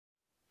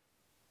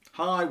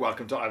Hi,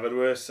 welcome to I've Had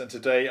Worse, and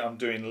today I'm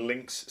doing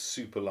Lynx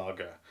Super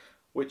Lager,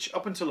 which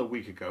up until a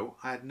week ago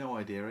I had no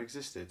idea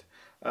existed.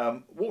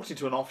 Walked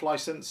into an off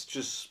license,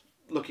 just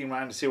looking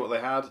around to see what they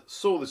had,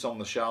 saw this on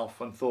the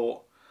shelf and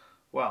thought,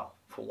 well,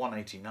 for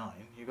 $1.89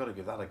 you've got to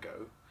give that a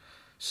go.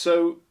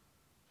 So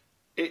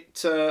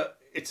it's a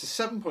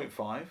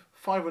 7.5,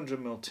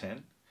 500ml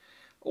tin.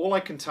 All I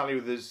can tell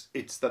you is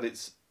that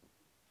it's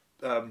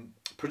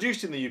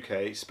produced in the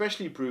UK,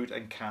 specially brewed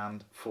and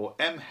canned for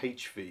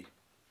MHV.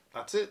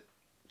 That's it.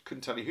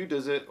 Couldn't tell you who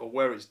does it or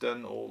where it's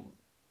done, or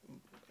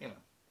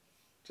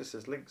just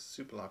says Lynx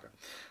Super Lager.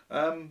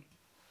 I'm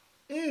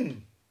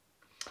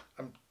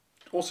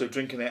also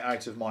drinking it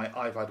out of my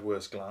I've Had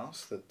Worse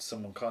glass that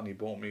someone kindly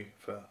bought me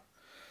for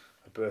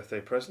a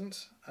birthday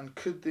present. And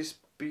could this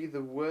be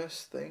the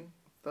worst thing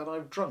that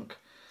I've drunk?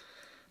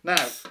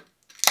 Now,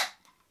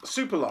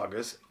 super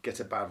lagers get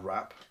a bad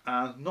rap,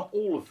 and not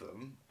all of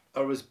them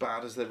are as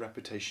bad as their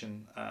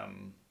reputation.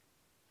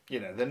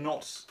 They're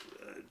not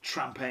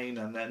champagne,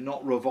 and they're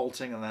not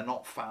revolting, and they're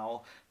not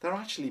foul. They're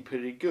actually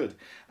pretty good.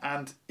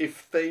 And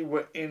if they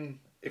were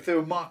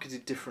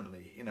marketed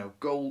differently,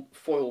 gold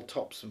foil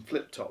tops and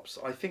flip tops,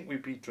 I think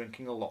we'd be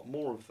drinking a lot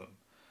more of them.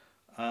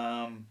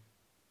 I'm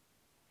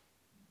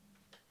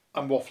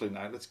waffling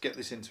now. Let's get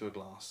this into a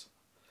glass.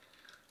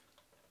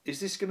 Is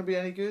this going to be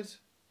any good?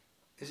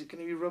 Is it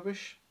going to be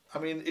rubbish? I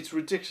mean, it's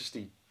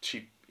ridiculously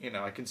cheap.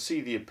 I can see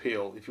the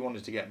appeal if you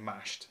wanted to get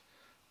mashed.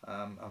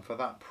 And for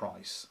that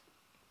price,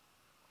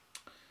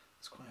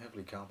 it's quite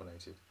heavily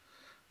carbonated.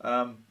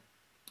 I mean,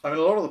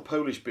 a lot of the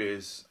Polish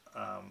beers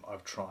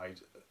I've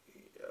tried,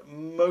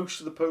 most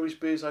of the Polish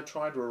beers I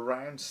tried were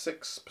around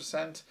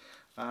 6%,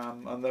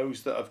 and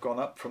those that have gone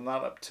up from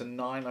that up to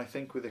 9, I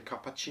think, with a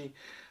Carpacci,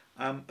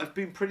 have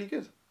been pretty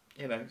good.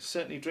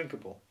 Certainly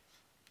drinkable.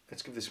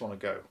 Let's give this one a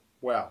go.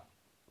 Well,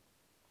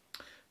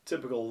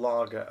 typical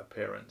lager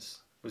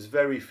appearance. Was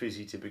very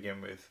fizzy to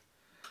begin with.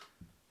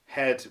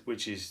 Head,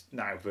 which is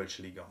now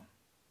virtually gone.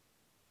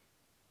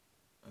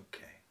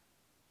 Okay,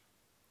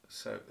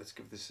 so let's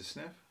give this a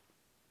sniff.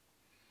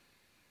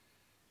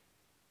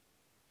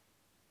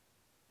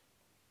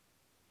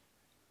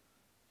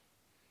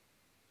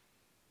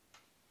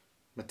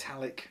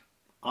 Metallic,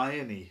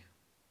 irony,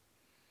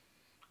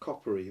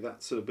 coppery,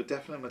 that sort of, but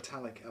definite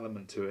metallic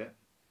element to it.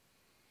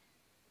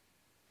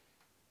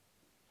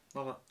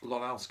 Not a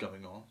lot else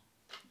going on.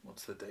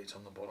 What's the date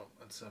on the bottom?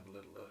 Let's have a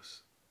little look.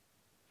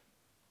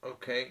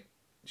 Okay,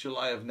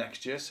 July of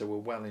next year, so we're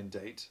well in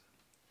date.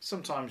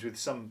 Sometimes with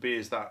some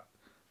beers that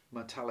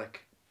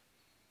metallic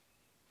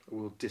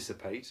will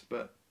dissipate,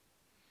 but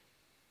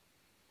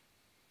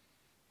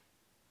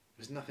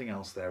there's nothing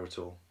else there at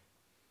all.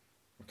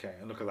 Okay,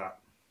 and look at that.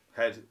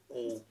 Head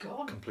all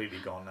completely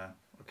gone now.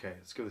 Okay,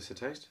 let's give this a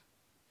taste.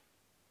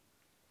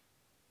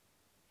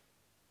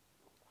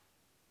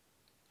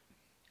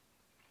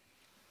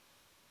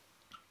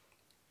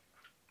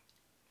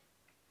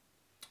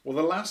 Well,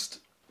 the last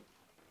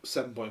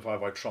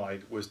 7.5 I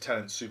tried was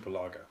Lynx Super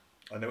Lager.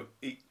 I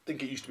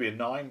think it used to be a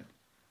 9,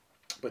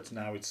 but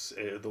now it's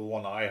the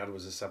one I had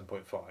was a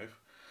 7.5, and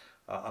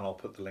I'll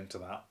put the link to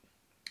that.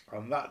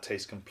 And that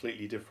tastes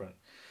completely different.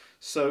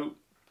 So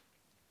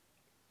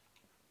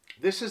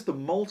this is the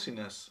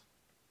maltiness.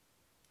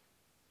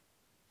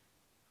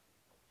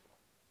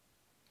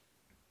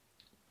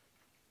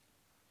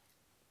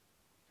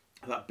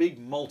 That big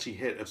malty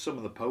hit of some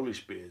of the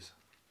Polish beers.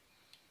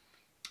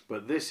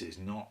 But this is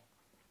not.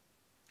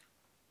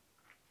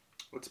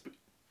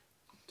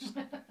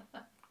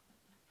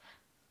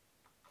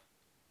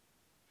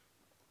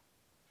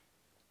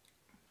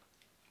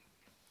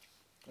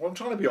 Well, I'm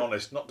trying to be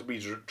honest, not to be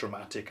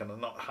dramatic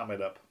and not ham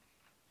it up.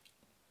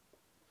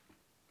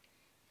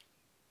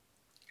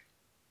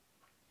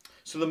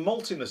 So the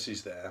maltiness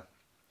is there,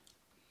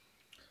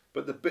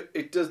 but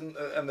it doesn't,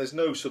 and there's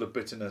no sort of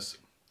bitterness.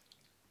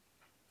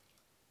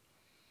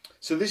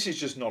 So this is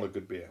just not a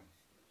good beer.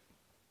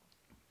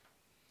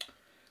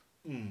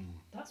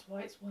 That's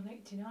why it's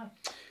 $1.89.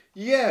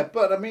 Yeah,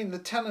 but I mean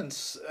the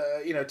Lynx,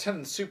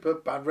 Lynx Super,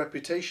 bad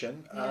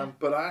reputation. Yeah.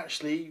 But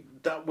actually,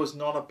 that was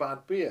not a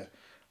bad beer.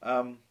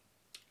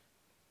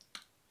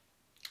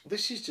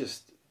 This is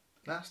just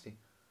nasty.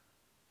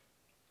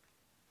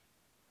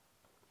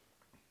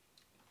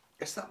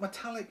 It's that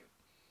metallic.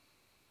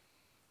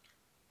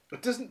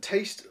 It doesn't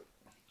taste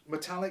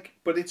metallic,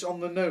 but it's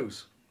on the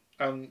nose.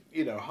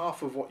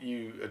 Half of what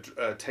you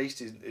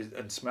taste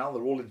and smell,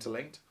 they're all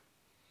interlinked.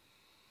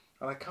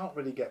 And I can't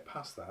really get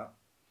past that.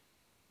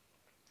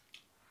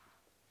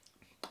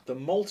 The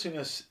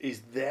maltiness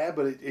is there,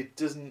 but it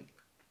doesn't.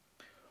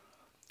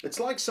 It's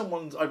like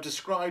I've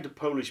described a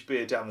Polish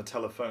beer down the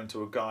telephone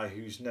to a guy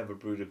who's never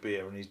brewed a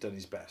beer and he's done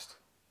his best.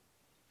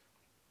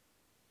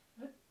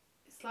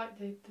 It's like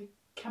the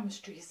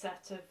chemistry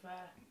set of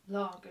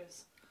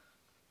lagers.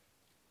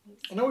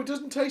 No, it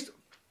doesn't taste.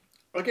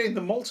 Again,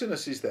 the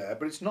maltiness is there,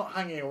 but it's not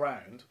hanging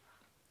around.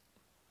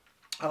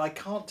 And I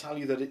can't tell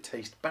you that it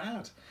tastes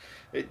bad.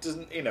 It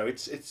doesn't,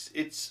 it's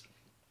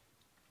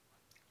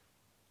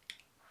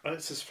And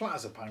it's as flat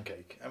as a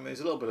pancake. I mean,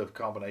 there's a little bit of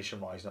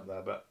carbonation rising up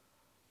there, but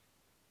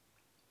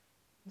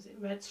Was it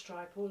Red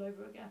Stripe all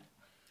over again?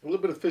 A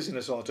little bit of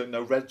fizziness on the tongue.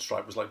 No, Red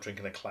Stripe was like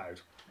drinking a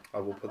cloud. I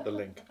will put the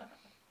link.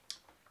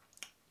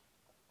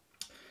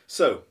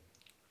 So,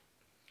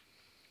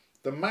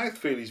 the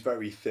mouthfeel is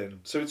very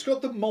thin. So it's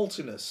got the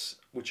maltiness,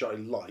 which I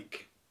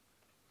like.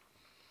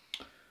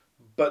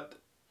 But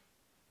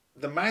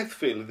the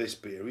mouthfeel of this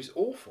beer is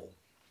awful.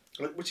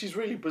 Which is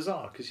really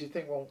bizarre, because you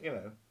think, well, you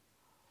know,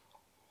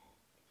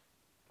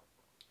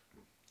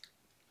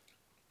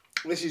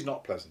 this is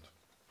not pleasant.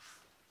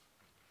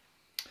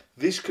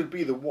 This could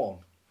be the one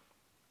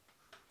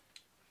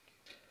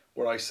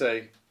where I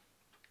say,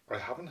 I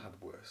haven't had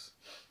worse.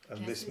 And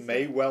Yes, this is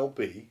may it? well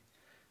be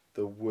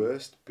the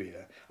worst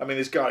beer. I mean,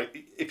 this guy,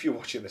 if you're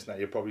watching this now,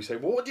 you'll probably say,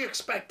 well, what do you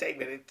expect,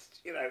 David?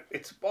 It's, you know,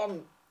 it's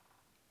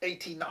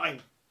 1.89.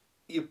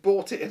 You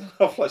bought it in an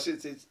off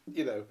license. It's,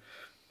 you know,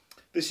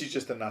 this is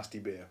just a nasty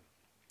beer.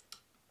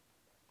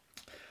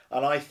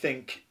 And I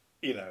think,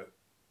 you know,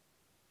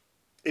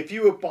 if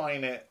you were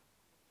buying it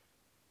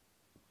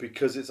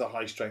because it's a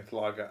high strength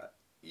lager,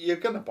 you're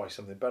going to buy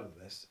something better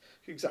than this.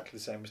 Exactly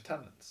the same as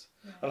Tennant's.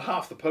 Yeah. And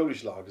half the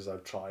Polish lagers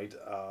I've tried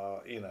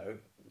are, you know,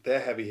 they're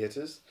heavy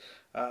hitters,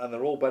 and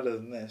they're all better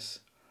than this.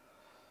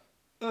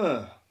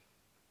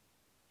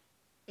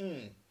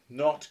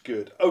 Not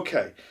good.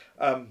 Okay,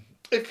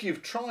 if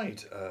you've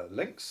tried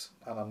Lynx,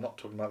 and I'm not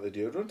talking about the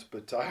deodorant,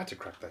 but I had to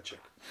crack that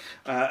joke.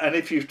 And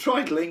if you've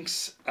tried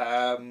Lynx,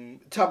 tell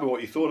me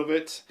what you thought of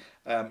it.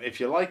 If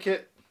you like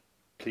it,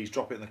 please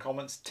drop it in the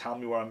comments. Tell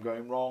me where I'm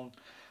going wrong.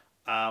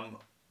 I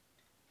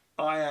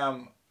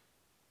am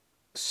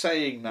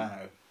saying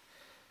now,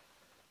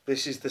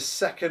 this is the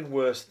second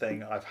worst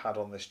thing I've had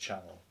on this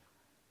channel.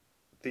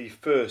 The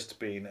first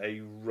being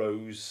a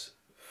rose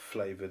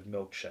flavoured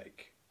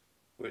milkshake,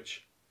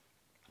 which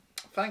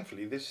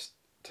thankfully this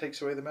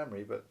takes away the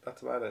memory, but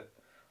that's about it.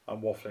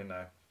 I'm waffling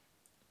now.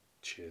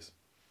 Cheers.